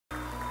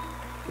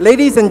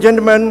Ladies and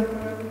gentlemen,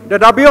 the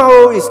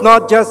WRO is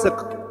not just a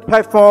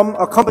platform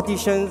or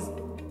competition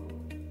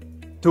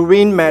to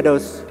win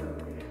medals.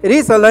 It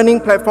is a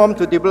learning platform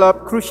to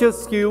develop crucial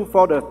skills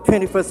for the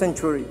 21st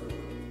century,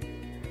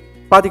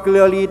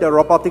 particularly the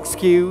robotic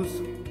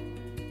skills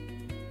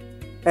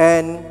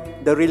and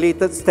the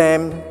related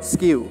STEM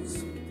skills.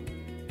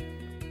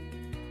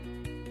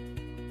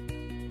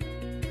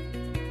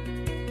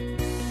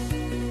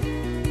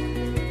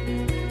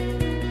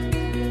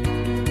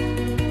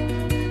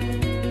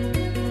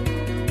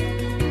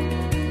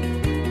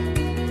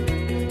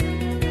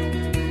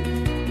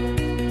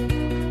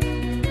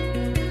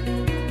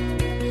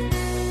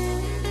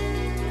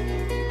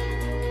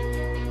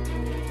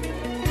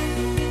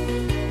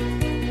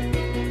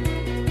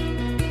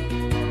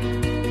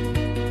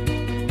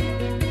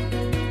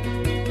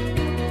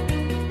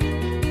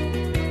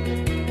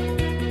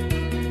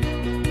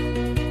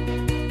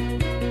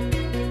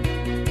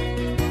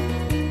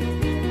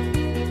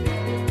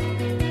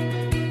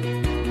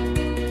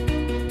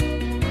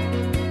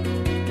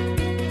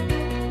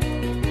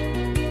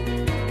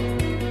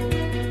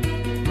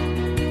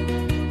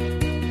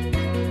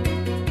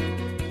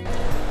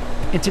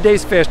 In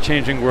today's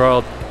fast-changing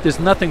world, there's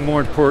nothing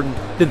more important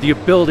than the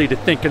ability to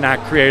think and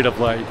act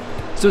creatively.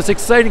 So it's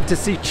exciting to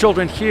see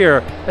children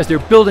here as they're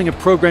building and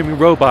programming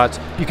robots.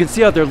 You can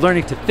see how they're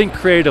learning to think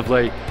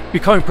creatively,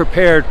 becoming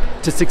prepared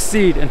to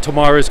succeed in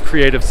tomorrow's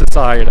creative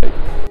society.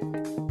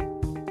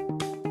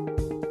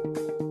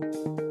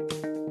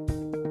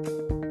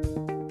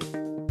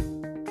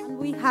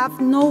 We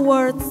have no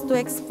words to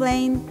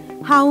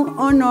explain how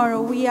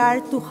honored we are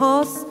to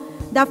host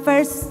the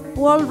first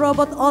World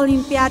Robot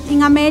Olympiad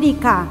in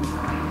America.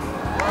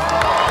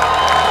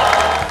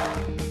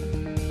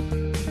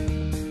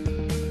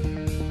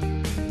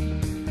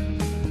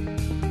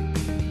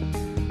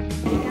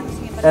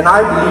 And I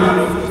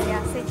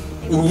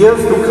believe in years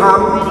to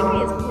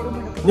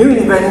come, new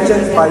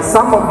inventions by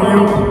some of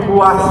you who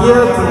are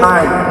here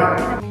tonight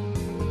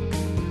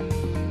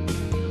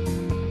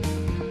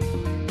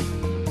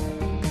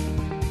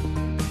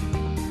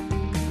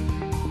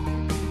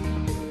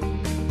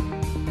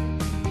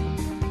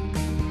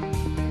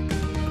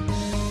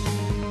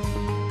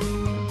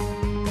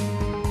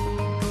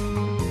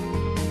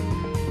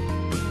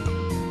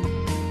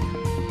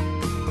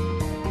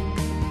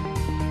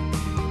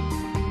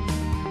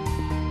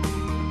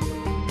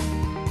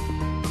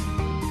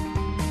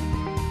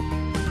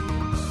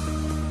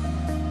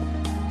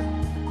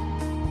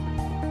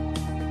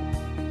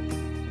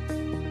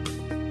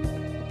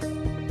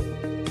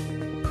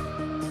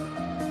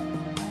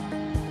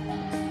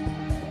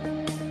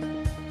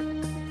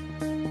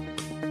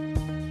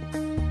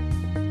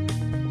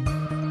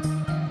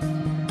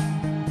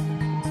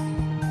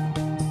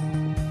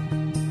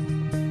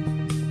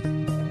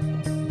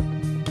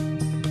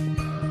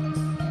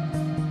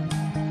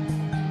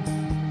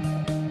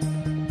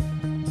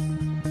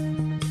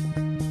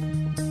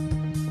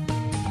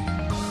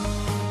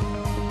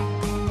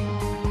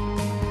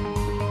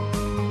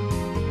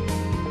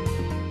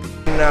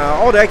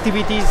all the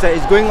activities that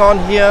is going on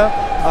here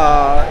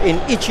in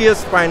each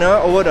year's final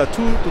over the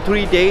 2 to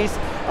 3 days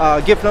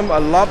give them a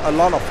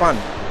lot of fun,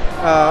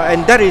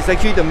 and that is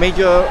actually the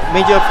major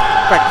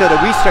factor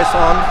that we stress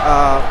on.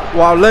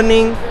 While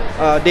learning,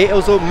 they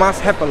also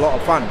must have a lot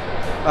of fun.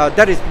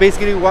 That is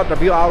basically what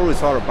WRO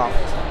is all about.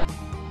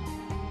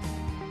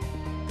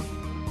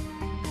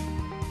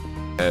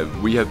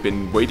 We have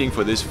been waiting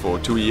for this for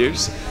 2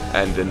 years,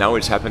 and now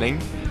it's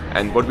happening.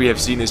 And what we have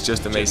seen is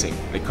just amazing.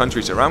 The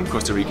countries around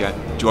Costa Rica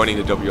joining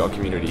the WRO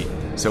community.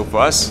 So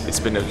for us, it's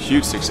been a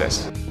huge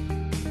success.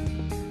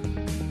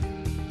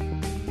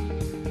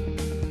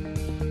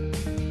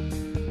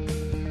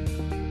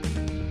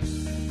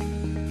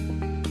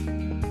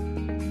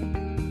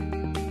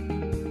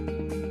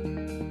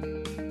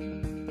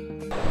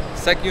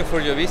 Thank you for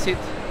your visit.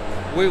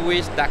 We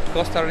wish that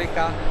Costa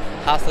Rica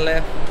has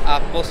left a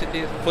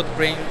positive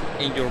footprint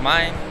in your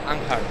mind and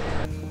heart.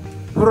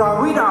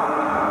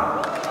 Bravida!